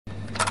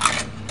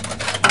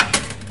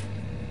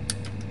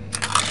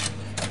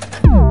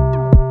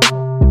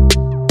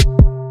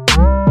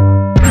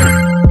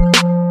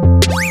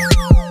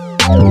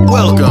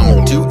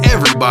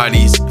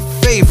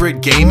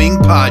favorite gaming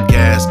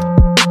podcast,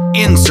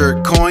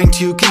 Insert Coin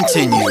to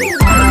Continue.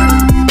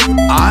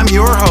 I'm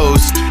your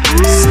host,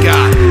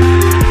 Scott.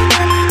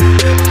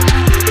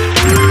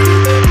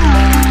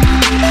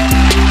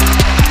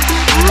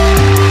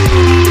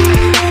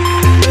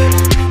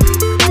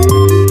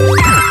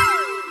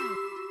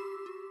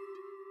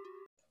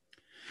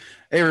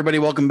 Hey everybody,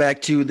 welcome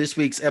back to this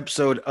week's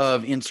episode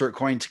of Insert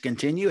Coin to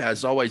Continue.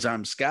 As always,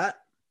 I'm Scott.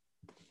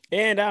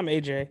 And I'm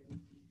AJ.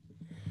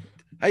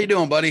 How you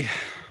doing, buddy?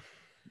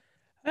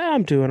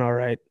 I'm doing all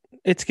right.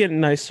 It's getting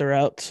nicer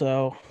out,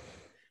 so.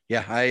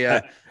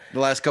 Yeah, the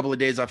last couple of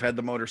days I've had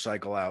the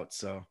motorcycle out,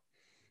 so.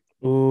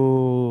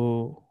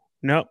 Ooh.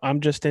 No, I'm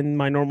just in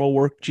my normal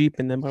work Jeep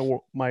and then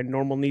my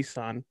normal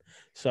Nissan.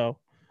 So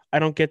I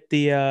don't get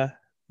the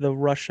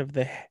rush of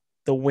the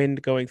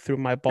wind going through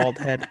my bald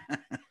head.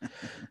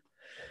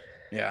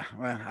 Yeah,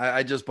 well,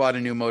 I just bought a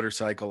new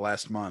motorcycle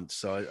last month,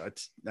 so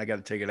I got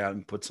to take it out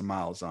and put some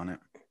miles on it.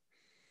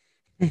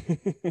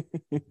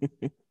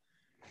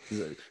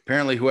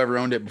 Apparently, whoever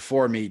owned it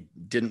before me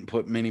didn't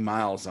put many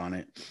miles on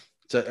it.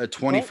 It's a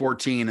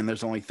 2014, and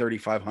there's only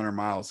 3,500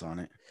 miles on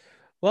it.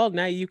 Well,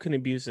 now you can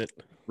abuse it.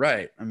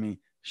 Right. I mean,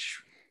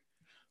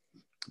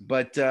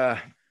 but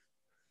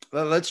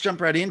let's jump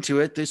right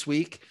into it this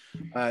week.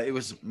 It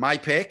was my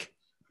pick,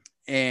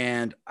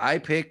 and I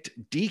picked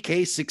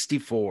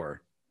DK64.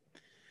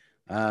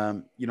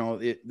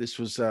 This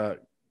was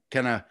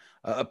kind of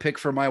a pick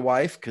for my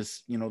wife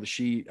because,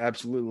 she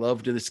absolutely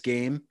loved this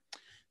game.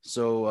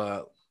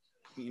 So,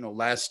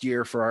 last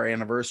year for our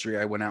anniversary,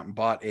 I went out and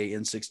bought a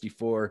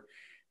N64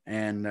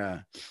 and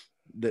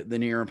the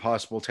near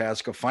impossible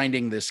task of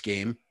finding this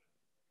game.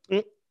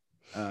 It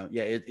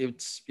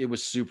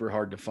was super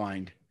hard to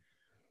find.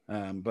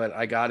 But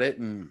I got it.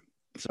 And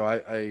so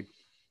I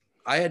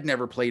had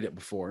never played it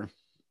before.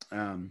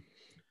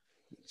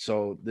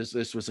 So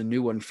this was a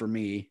new one for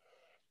me.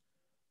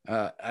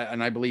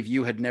 And I believe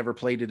you had never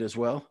played it as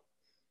well.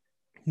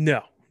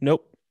 No,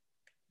 nope.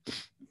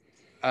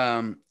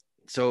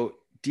 So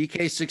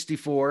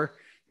DK64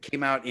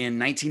 came out in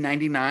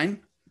 1999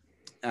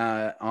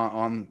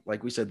 on,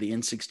 like we said, the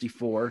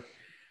N64.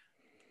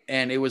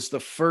 And it was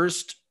the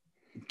first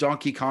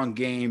Donkey Kong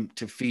game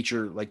to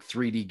feature like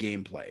 3D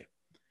gameplay.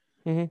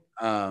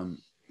 Mm-hmm.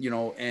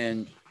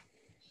 And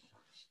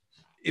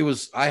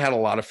I had a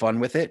lot of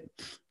fun with it.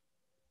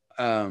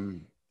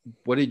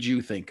 What did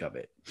you think of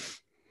it?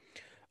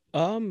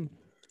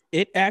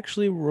 It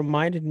actually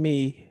reminded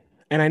me,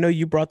 and I know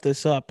you brought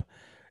this up,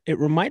 it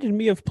reminded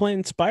me of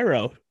playing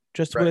Spyro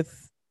just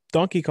with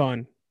Donkey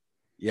Kong.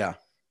 Yeah.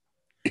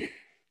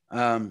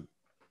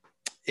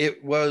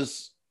 It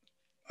was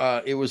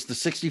the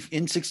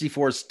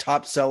N64's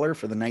top seller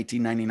for the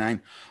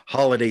 1999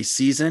 holiday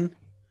season.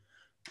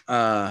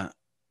 And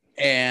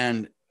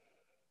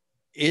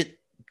it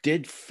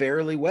did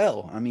fairly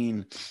well. I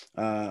mean,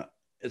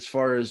 as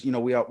far as,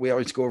 we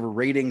always go over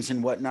ratings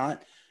and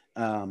whatnot.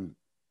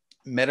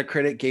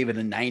 Metacritic gave it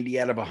a 90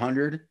 out of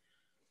 100.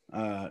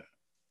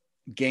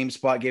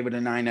 GameSpot gave it a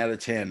 9 out of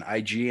 10.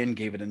 IGN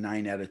gave it a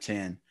 9 out of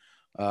 10.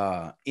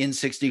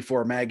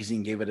 N64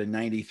 magazine gave it a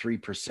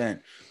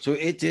 93%. So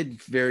it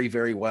did very,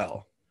 very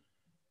well.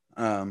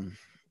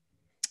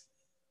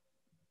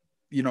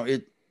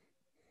 It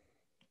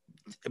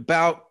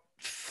about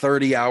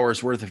 30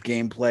 hours worth of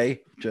gameplay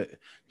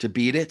to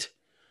beat it.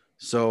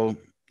 So,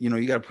 you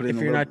got to put in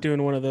if you're not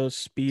doing one of those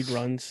speed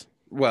runs.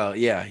 Well,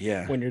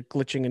 yeah. When you're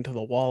glitching into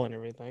the wall and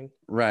everything.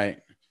 Right.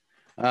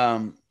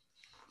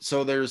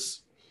 So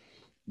there's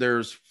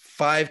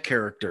 5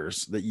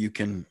 characters that you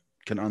can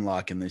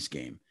unlock in this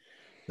game.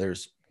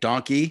 There's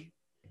Donkey,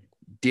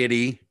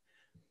 Diddy,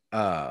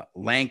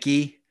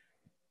 Lanky,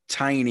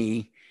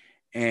 Tiny,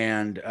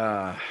 and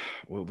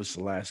what was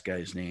the last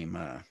guy's name?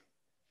 I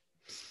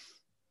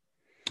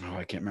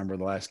can't remember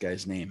the last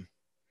guy's name.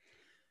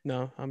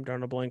 No, I'm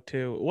drawing a blank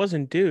too. It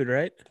wasn't Dude,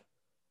 right?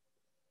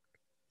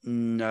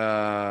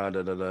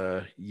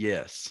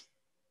 Yes.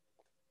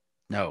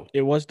 No.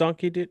 It was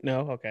Donkey Dude?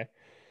 No? Okay.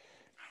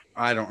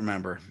 I don't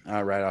remember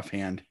right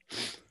offhand.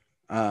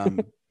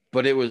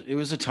 But it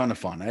was a ton of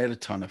fun. I had a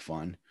ton of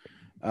fun.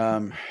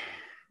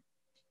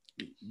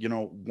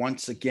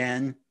 Once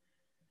again,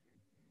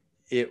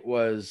 it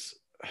was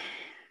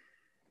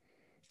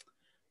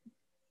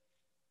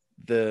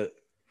the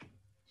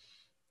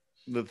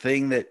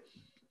thing that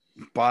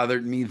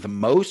bothered me the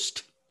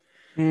most.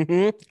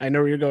 Mm-hmm. I know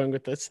where you're going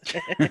with this.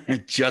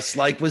 Just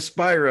like with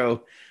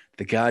Spyro,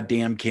 the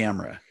goddamn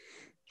camera.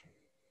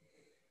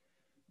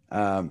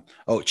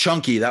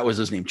 Chunky, that was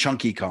his name,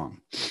 Chunky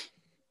Kong.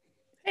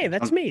 Hey,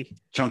 that's me.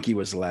 Chunky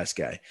was the last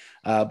guy.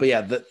 But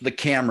yeah, the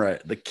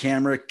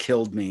camera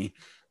killed me.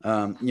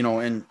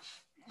 And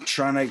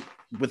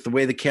with the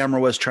way the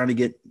camera was trying to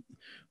get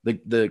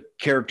the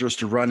characters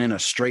to run in a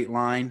straight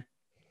line,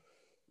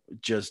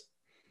 just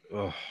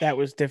that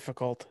was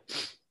difficult.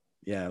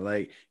 Yeah,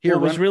 like here.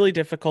 What was really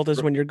difficult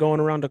is when you're going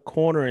around a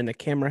corner and the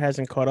camera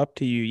hasn't caught up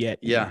to you yet.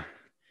 Yeah.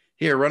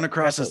 Here, run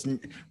across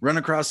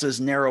this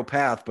narrow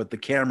path, but the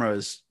camera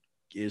is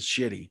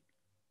shitty.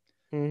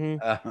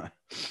 Mm-hmm.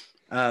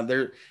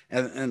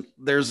 And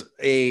there's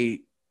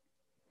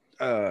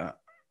uh,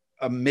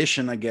 a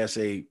mission, I guess,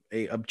 a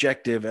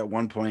objective at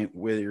one point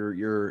with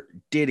your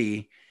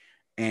Diddy,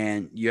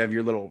 and you have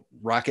your little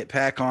rocket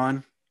pack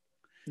on.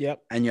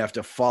 Yep. And you have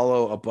to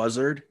follow a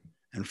buzzard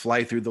and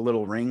fly through the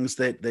little rings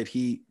that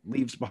he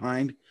leaves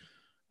behind.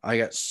 I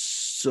got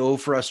so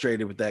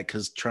frustrated with that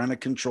because trying to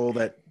control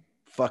that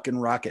fucking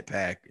rocket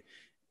pack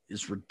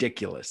is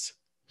ridiculous.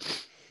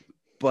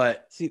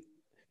 But see,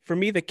 for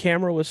me, the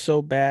camera was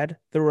so bad.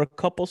 There were a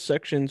couple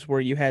sections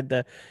where you had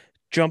to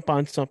jump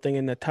on something,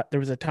 and there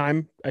was a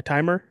timer,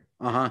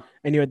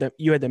 and you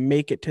had to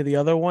make it to the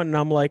other one. And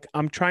I'm like,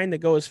 I'm trying to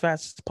go as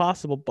fast as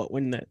possible, but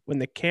when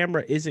the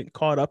camera isn't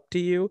caught up to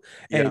you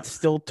and it's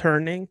still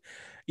turning,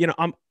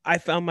 I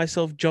found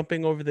myself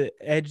jumping over the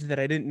edge that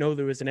I didn't know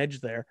there was an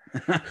edge there.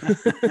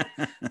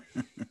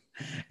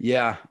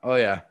 Yeah. Oh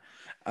yeah.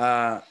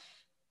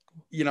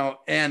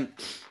 And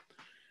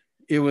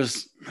it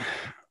was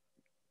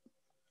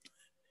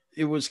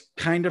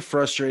kind of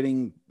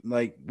frustrating.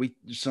 Like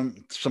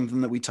something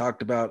that we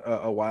talked about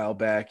a while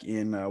back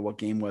in what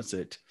game was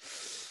it?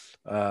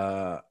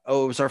 It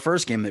was our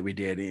first game that we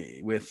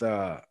did with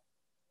Ghouls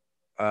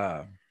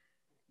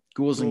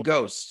and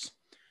Ghosts.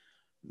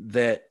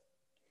 That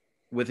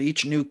with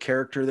each new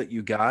character that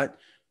you got,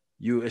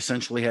 you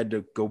essentially had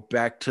to go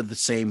back to the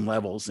same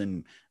levels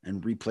and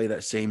replay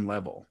that same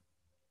level.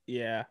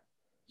 Yeah.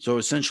 So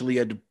essentially, you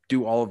had to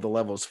do all of the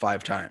levels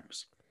 5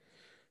 times.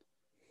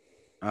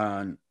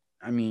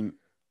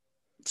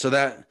 So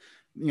that,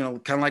 kind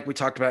of like we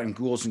talked about in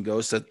Ghouls and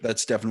Ghosts,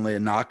 that's definitely a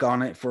knock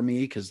on it for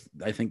me because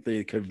I think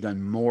they could have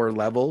done more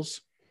levels.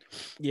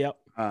 Yep.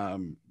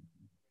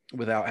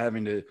 Without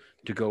having to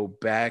go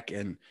back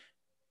and,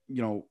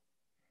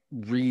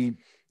 replay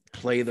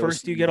those.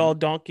 First, you get all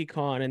Donkey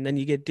Kong, and then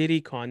you get Diddy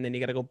Kong, then you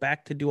got to go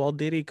back to do all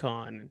Diddy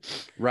Kong.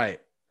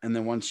 Right. And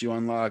then once you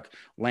unlock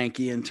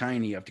Lanky and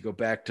Tiny, you have to go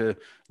back to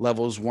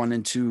levels 1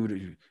 and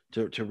 2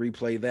 to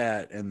replay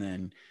that. And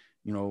then,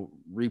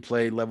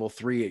 replay level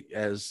 3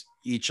 as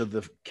each of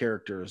the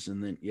characters.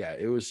 And then, yeah,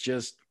 it was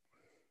just.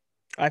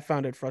 I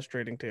found it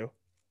frustrating too.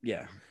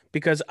 Yeah.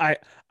 Because I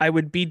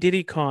would be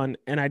Diddy Kong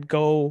and I'd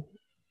go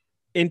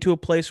into a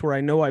place where I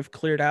know I've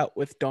cleared out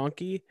with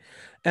Donkey.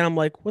 And I'm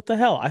like, what the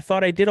hell? I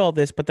thought I did all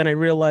this, but then I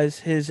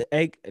realized his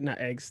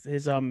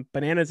his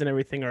bananas and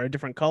everything are a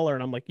different color.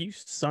 And I'm like, you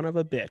son of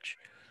a bitch.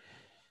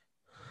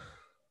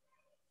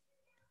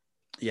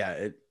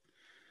 Yeah,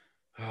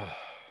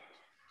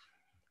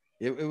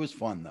 it was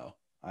fun though.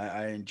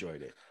 I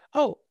enjoyed it.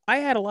 Oh, I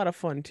had a lot of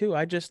fun too.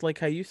 I just like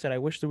how you said, I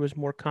wish there was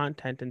more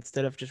content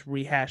instead of just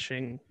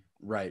rehashing.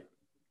 Right.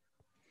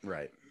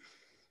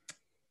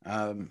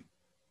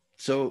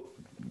 So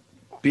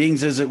being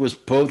as it was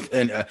both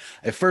a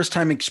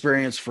first-time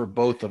experience for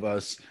both of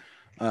us,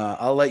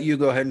 I'll let you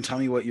go ahead and tell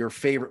me what your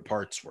favorite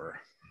parts were.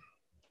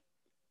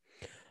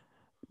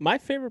 My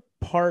favorite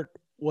part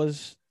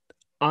was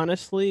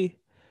honestly,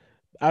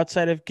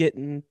 outside of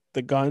getting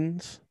the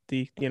guns,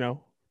 the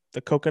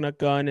coconut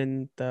gun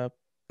and the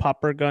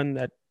popper gun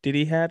that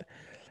Diddy had,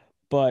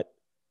 but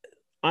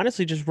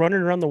honestly, just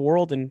running around the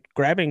world and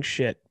grabbing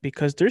shit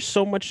because there's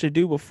so much to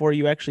do before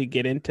you actually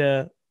get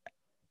into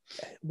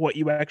what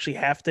you actually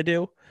have to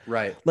do.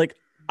 Right. Like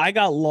I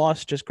got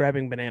lost just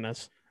grabbing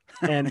bananas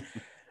and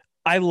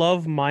I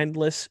love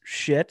mindless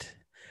shit.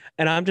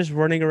 And I'm just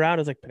running around.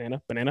 It's like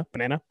banana.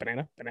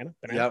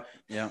 Yep.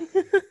 Yeah.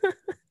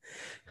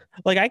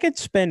 Like I could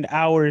spend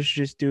hours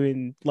just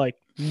doing like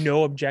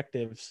no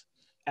objectives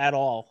at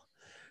all.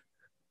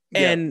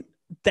 Yep. And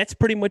that's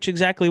pretty much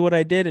exactly what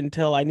I did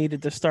until I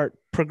needed to start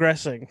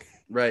progressing.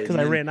 Right. Because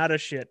I ran out of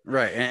shit.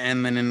 Right.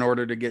 And then in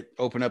order to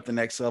open up the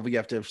next level, you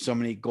have to have so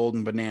many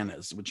golden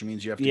bananas, which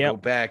means you have to go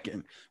back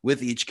and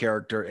with each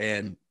character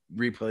and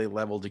replay the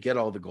level to get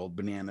all the gold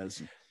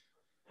bananas.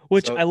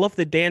 Which I love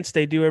the dance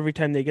they do every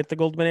time they get the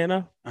gold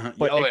banana.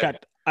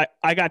 But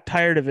I got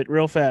tired of it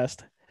real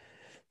fast.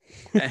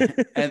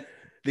 and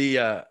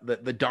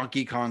the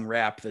Donkey Kong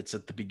rap that's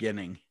at the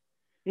beginning.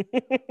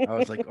 I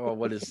was like, oh,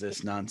 what is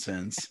this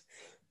nonsense?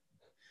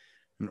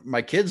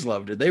 My kids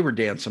loved it. They were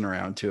dancing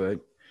around to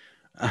it.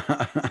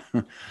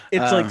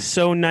 It's like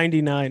so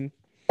 99.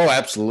 Oh,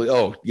 absolutely.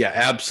 Oh, yeah,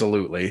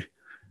 absolutely.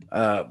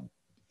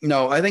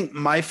 No, I think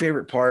my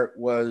favorite part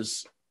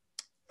was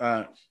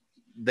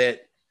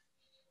that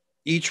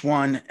each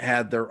one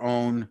had their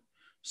own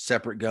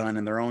separate gun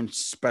and their own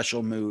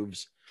special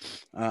moves.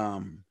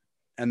 And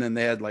then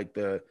they had like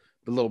the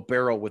little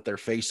barrel with their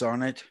face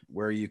on it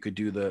where you could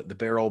do the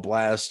barrel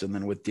blast. And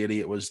then with Diddy,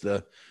 it was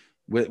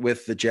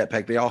with the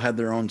jetpack. They all had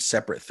their own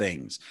separate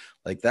things.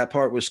 Like that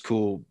part was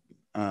cool.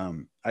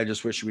 I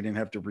just wish we didn't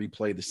have to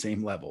replay the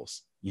same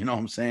levels. You know what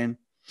I'm saying?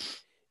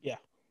 Yeah.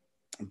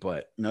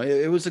 But no,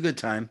 it was a good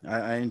time.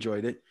 I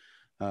enjoyed it.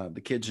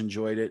 The kids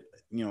enjoyed it.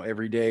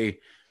 Every day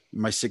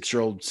my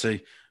 6-year-old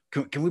say,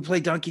 can we play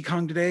Donkey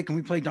Kong today? Can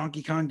we play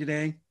Donkey Kong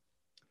today?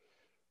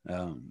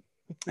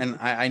 And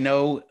I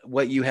know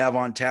what you have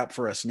on tap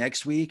for us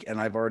next week, and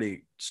I've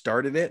already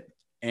started it.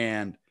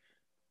 And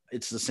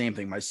it's the same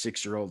thing. My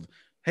 6-year-old,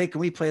 hey,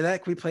 can we play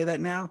that? Can we play that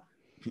now?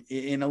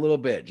 in a little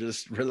bit.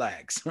 Just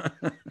relax.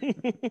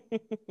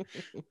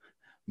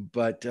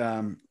 But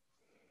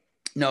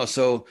no,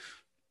 so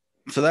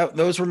that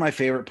those were my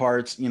favorite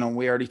parts. You know,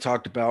 we already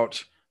talked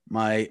about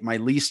my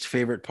least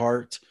favorite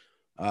part.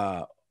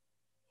 Uh,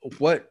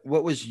 what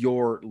was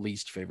your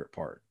least favorite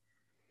part?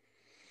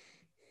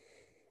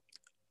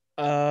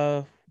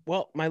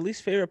 Well, my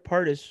least favorite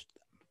part is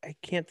I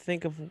can't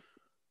think of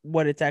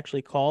what it's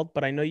actually called,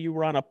 but I know you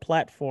were on a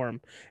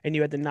platform and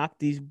you had to knock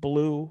these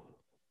blue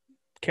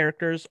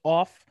characters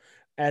off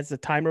as the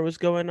timer was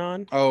going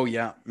on, Oh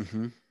yeah,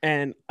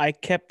 and I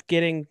kept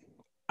getting.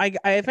 I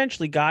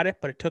eventually got it,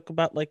 but it took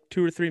about like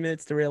 2 or 3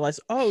 minutes to realize,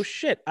 oh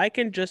shit, I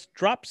can just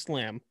drop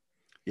slam.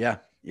 yeah,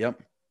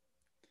 yep,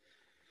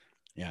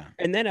 yeah,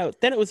 And then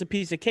it was a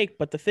piece of cake.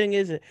 But the thing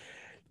is,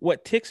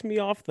 what ticks me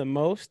off the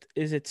most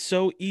is it's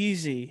so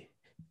easy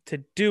to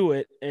do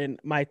it, and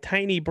my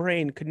tiny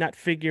brain could not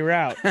figure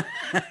out.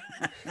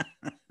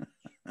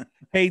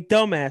 Hey,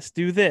 dumbass,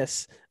 do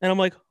this, and I'm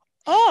like,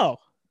 oh,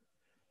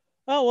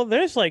 well,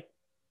 there's like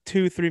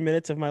 2 3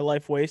 minutes of my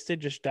life wasted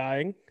just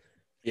dying.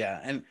 yeah.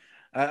 And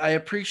I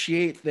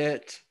appreciate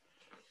that.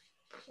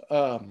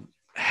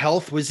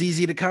 Health was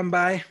easy to come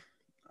by.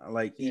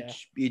 Like Yeah.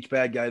 each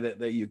bad guy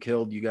that you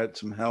killed, you got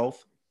some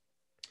health.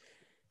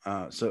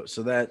 So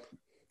that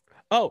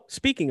Oh,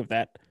 speaking of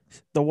that,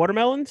 the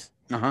watermelons.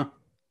 uh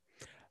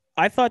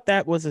I thought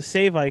that was a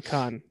save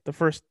icon the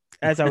first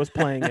as I was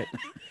playing it.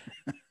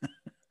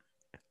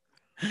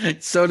 huh.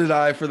 So did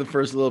I for the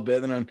first little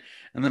bit, and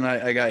then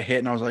I got hit,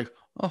 and I was like,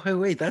 oh hey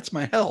wait, that's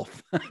my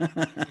health.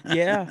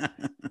 Yeah.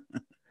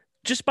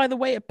 Just by the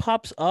way it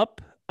pops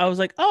up, I was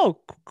like, oh,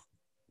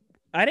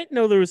 I didn't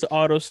know there was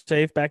auto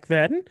save back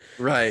then.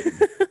 Right.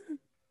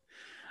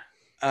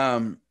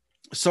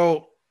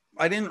 So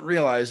I didn't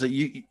realize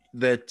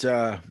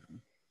that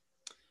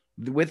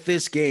with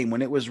this game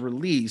when it was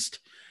released,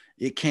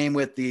 it came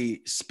with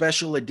the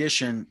special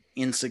edition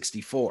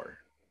N64,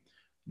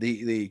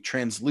 the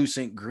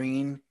translucent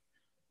green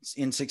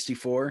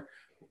N64.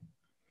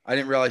 I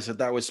didn't realize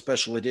that was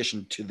special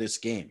edition to this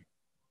game.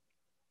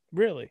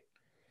 Really?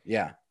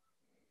 Yeah,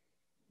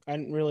 I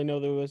didn't really know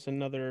there was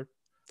another.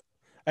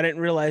 I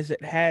didn't realize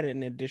it had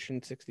an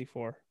edition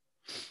 64.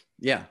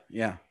 yeah,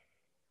 yeah.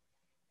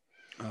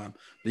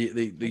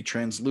 The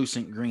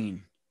translucent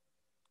green.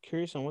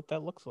 Curious on what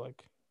that looks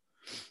like.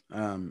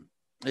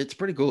 It's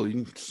pretty cool.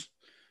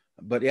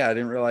 But yeah, I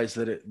didn't realize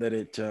that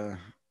it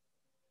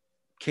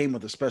came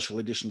with a special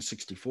edition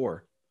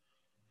 64.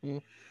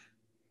 Mm.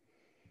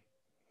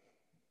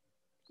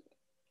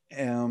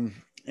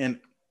 And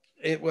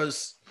it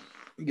was,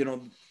 you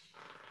know,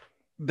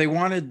 they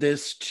wanted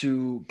this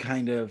to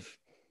kind of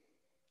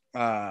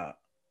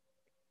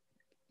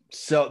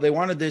sell. They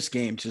wanted this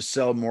game to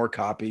sell more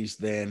copies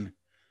than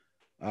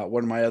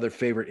one of my other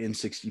favorite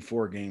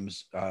N64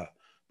 games,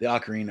 the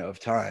Ocarina of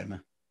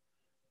Time.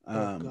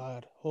 Oh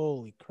God!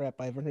 Holy crap!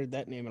 I haven't heard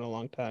that name in a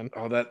long time.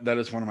 Oh, that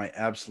is one of my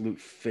absolute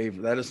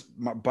favorite. That is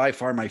by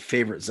far my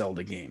favorite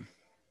Zelda game.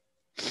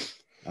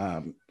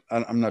 I'm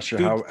not sure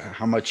Dude,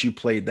 how much you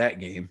played that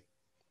game.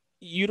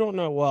 you don't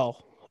know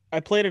well. I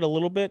played it a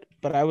little bit,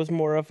 but I was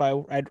more of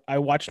I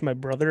watched my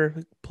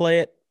brother play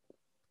it.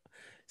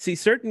 See,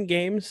 certain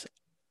games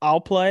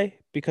I'll play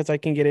because I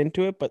can get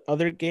into it, but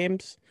other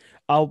games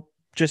I'll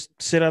just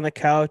sit on the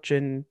couch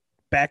and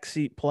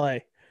backseat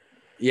play.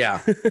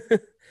 Yeah,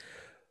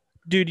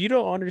 Dude, you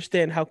don't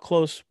understand how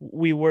close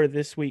we were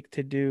this week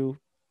to do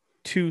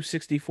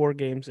 264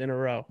 games in a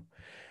row.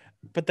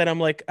 But then I'm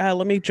like,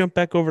 let me jump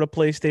back over to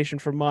PlayStation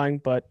for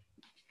mine, but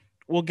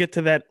we'll get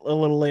to that a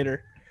little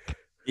later.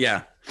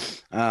 yeah.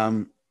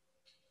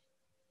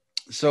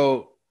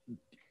 So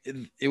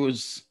it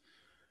was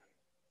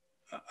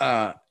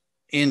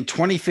in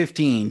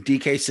 2015,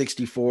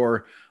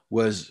 DK64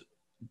 was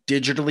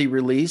digitally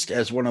released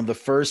as one of the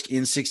first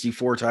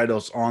N64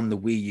 titles on the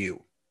Wii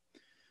U.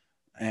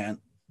 And,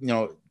 you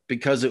know,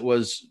 because it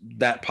was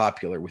that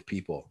popular with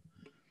people.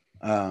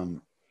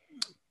 But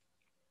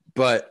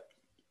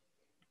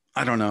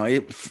I don't know.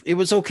 It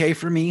was okay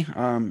for me.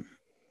 You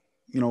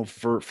know,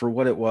 for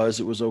what it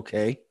was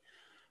okay.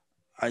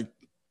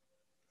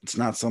 It's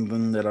not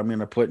something that I'm going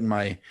to put in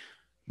my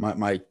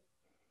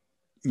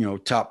you know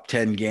top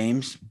 10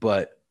 games,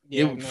 but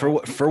Yeah,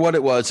 for what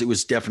it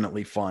was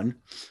definitely fun.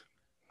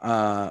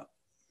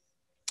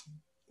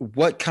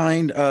 What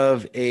kind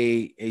of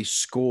a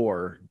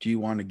score do you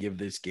want to give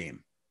this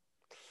game?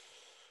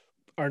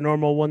 our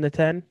normal 1 to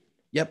 10.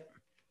 Yep.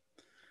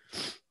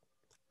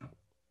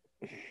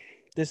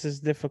 This is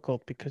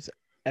difficult because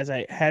as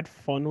I had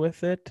fun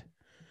with it,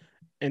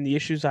 and the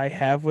issues I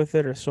have with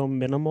it are so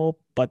minimal,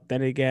 but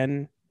then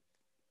again,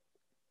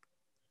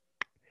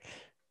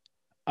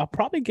 I'll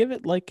probably give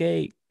it like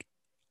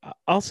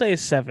I'll say a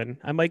 7.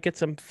 I might get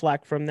some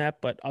flack from that,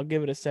 but I'll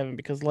give it a 7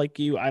 because, like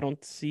you, I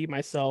don't see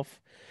myself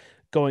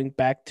going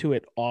back to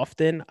it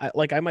often.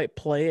 I might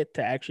play it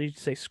to actually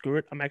say, screw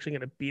it, I'm actually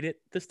going to beat it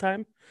this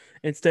time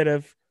instead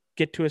of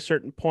get to a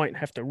certain point,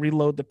 have to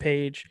reload the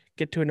page,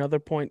 get to another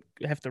point,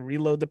 have to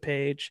reload the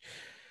page.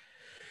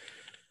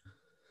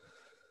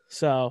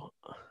 So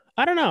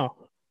I don't know.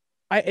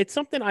 It's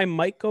something I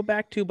might go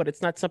back to, but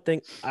it's not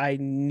something I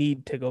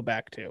need to go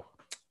back to.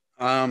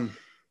 Um,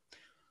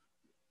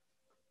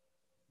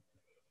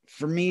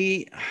 for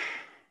me,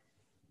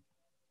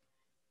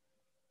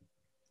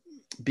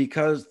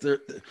 because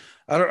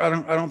I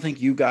don't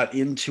think you got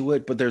into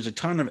it, but there's a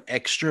ton of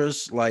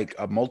extras like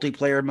a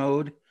multiplayer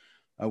mode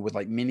with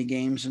like mini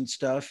games and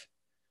stuff.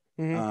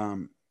 Mm-hmm.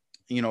 Um,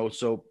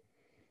 so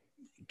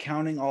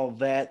counting all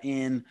that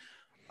in,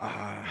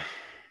 uh,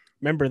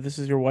 Remember, this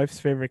is your wife's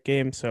favorite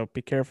game, so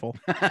be careful.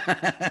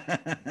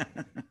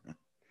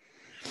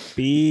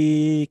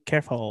 Be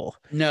careful.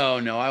 no,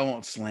 I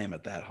won't slam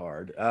it that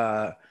hard.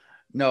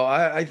 No,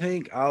 I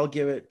think I'll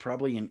give it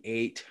probably an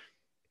 8.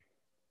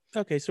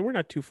 Okay, so we're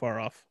not too far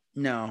off.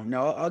 No,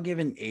 I'll give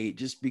it an 8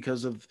 just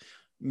because of,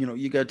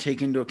 you got to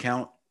take into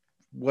account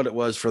what it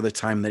was for the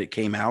time that it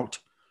came out.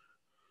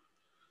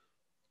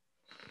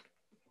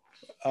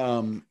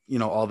 All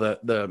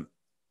the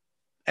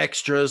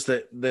extras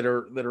that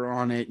are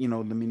on it, the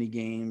mini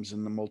games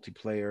and the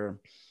multiplayer.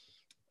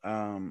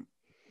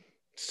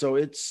 So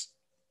it's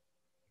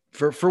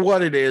for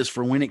what it is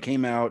for when it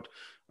came out.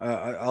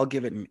 I'll go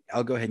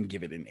ahead and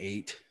give it an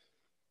 8.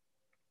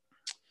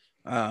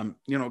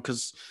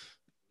 Because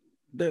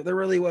there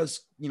really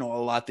was, a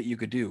lot that you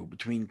could do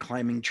between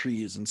climbing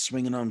trees and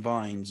swinging on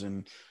vines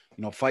and,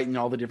 fighting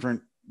all the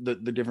different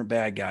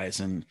bad guys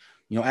and,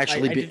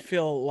 actually I did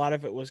feel a lot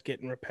of it was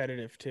getting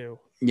repetitive too.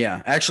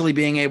 Yeah, actually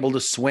being able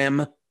to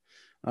swim,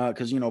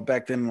 because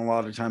back then a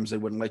lot of times they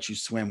wouldn't let you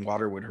swim.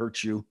 Water would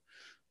hurt you.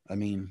 I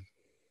mean,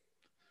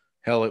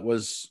 hell,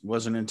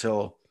 wasn't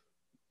until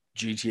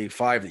GTA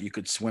 5 that you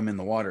could swim in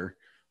the water.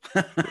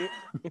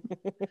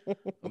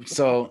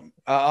 So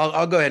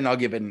I'll go ahead and I'll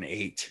give it an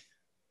 8.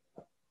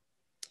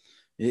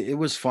 It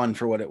was fun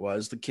for what it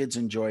was. The kids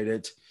enjoyed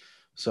it,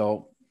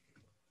 so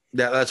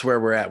that's where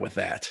we're at with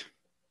that.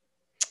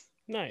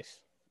 Nice.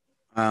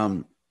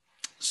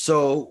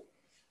 So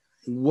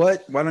why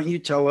don't you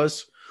tell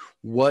us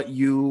what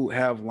you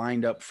have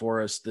lined up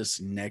for us this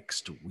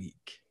next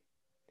week?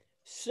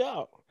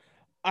 So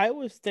I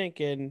was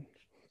thinking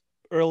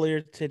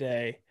earlier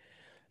today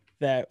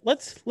that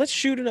let's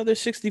shoot another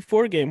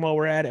 64 game while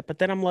we're at it. But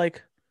then I'm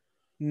like,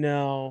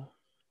 no.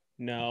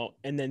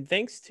 And then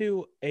thanks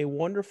to a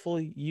wonderful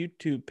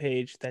YouTube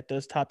page that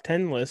does top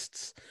 10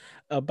 lists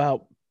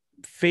about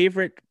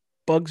favorite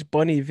Bugs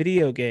Bunny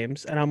video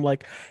games. And I'm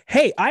like,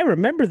 hey, I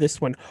remember this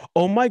one.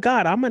 Oh my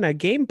God, I'm in a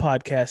game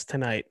podcast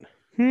tonight.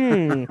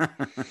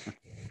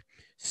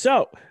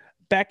 So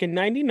back in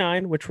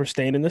 99, which we're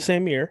staying in the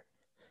same year,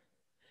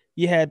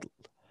 you had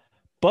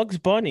Bugs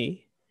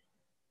Bunny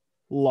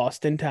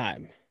Lost in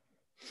Time,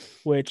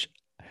 which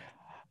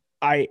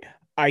I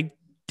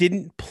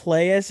didn't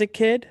play as a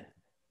kid,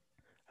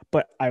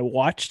 but I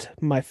watched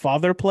my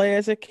father play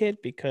as a kid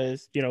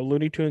because,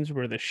 Looney Tunes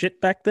were the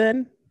shit back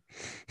then.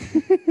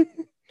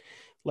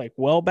 Like,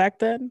 well, back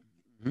then.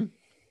 Mm-hmm.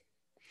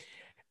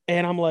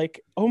 And I'm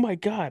like, oh my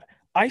God,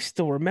 I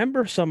still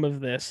remember some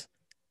of this.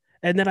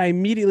 And then I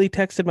immediately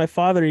texted my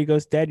father. He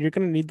goes, Dad, you're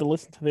going to need to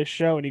listen to this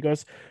show. And he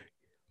goes,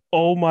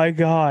 oh my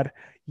God,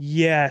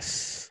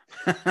 yes.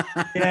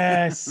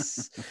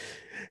 Yes.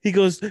 He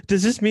goes,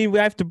 does this mean we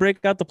have to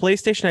break out the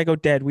PlayStation? I go,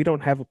 Dad, we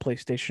don't have a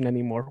PlayStation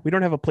anymore. We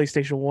don't have a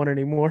PlayStation 1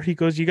 anymore. He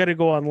goes, you got to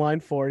go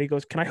online for it. He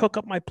goes, can I hook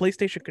up my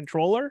PlayStation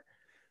controller?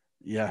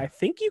 Yeah. I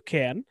think you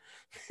can.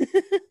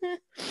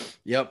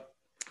 Yep.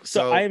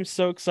 So I am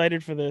so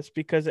excited for this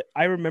because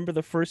I remember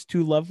the first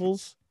 2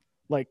 levels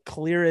like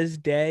clear as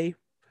day.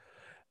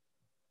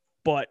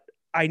 But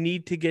I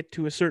need to get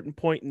to a certain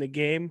point in the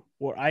game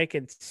where I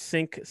can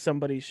sink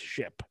somebody's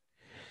ship.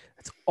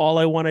 That's all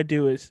I want to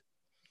do is,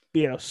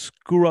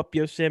 screw up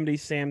Yosemite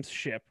Sam's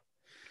ship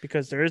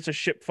because there is a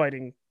ship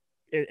fighting.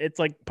 It's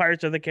like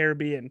Pirates of the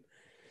Caribbean.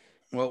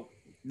 Well,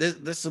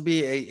 this will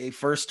be a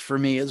first for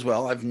me as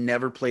well. I've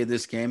never played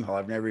this game. Hell,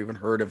 I've never even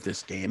heard of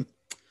this game.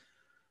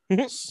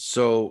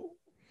 So,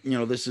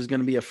 this is going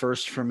to be a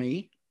first for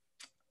me.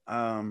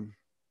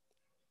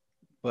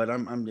 But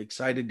I'm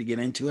excited to get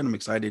into it. I'm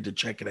excited to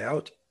check it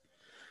out.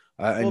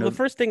 Well, the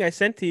first thing I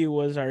sent to you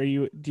was,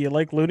 do you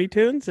like Looney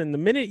Tunes? And the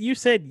minute you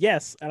said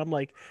yes, and I'm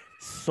like,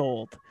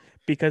 sold.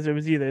 Because it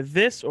was either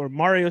this or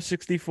Mario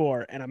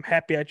 64, and I'm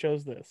happy I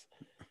chose this.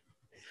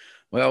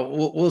 Well,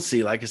 we'll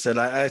see. Like I said,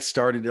 I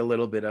started a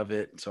little bit of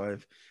it, so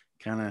I've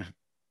kind of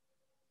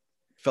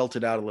felt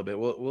it out a little bit.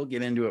 We'll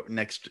get into it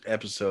next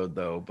episode,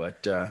 though. But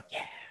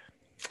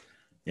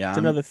yeah, it's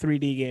another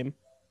 3D game.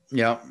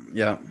 Yeah.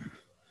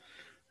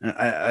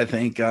 I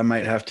think I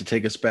might have to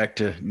take us back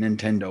to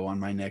Nintendo on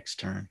my next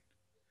turn.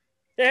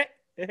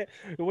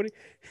 What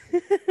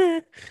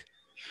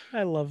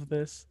I love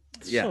this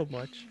so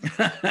much.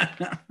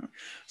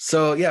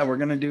 So yeah, we're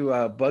gonna do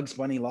Bugs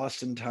Bunny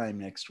Lost in Time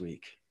next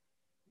week.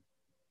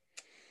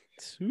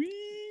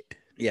 Sweet.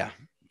 Yeah.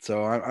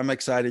 So I'm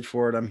excited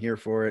for it. I'm here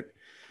for it.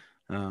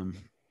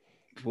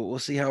 We'll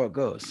see how it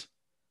goes.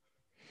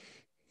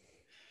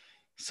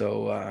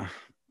 So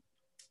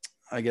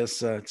I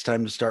guess it's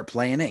time to start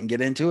playing it and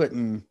get into it,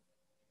 and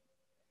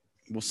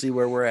we'll see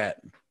where we're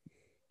at.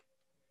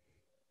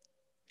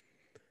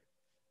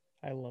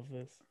 I love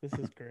this. This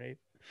is great.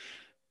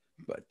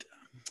 But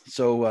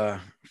so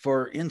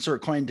for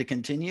Insert Coin to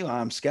continue,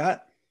 I'm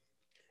Scott.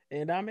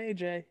 And I'm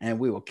AJ. And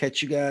we will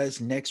catch you guys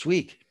next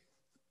week.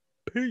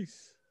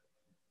 Peace.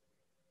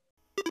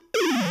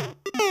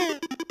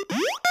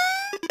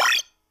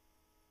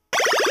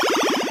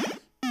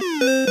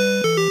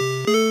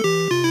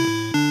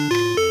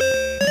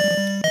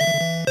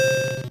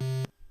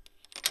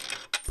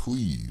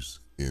 Please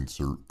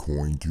insert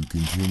coin to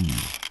continue.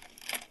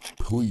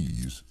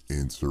 Please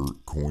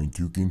insert coin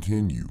to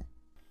continue.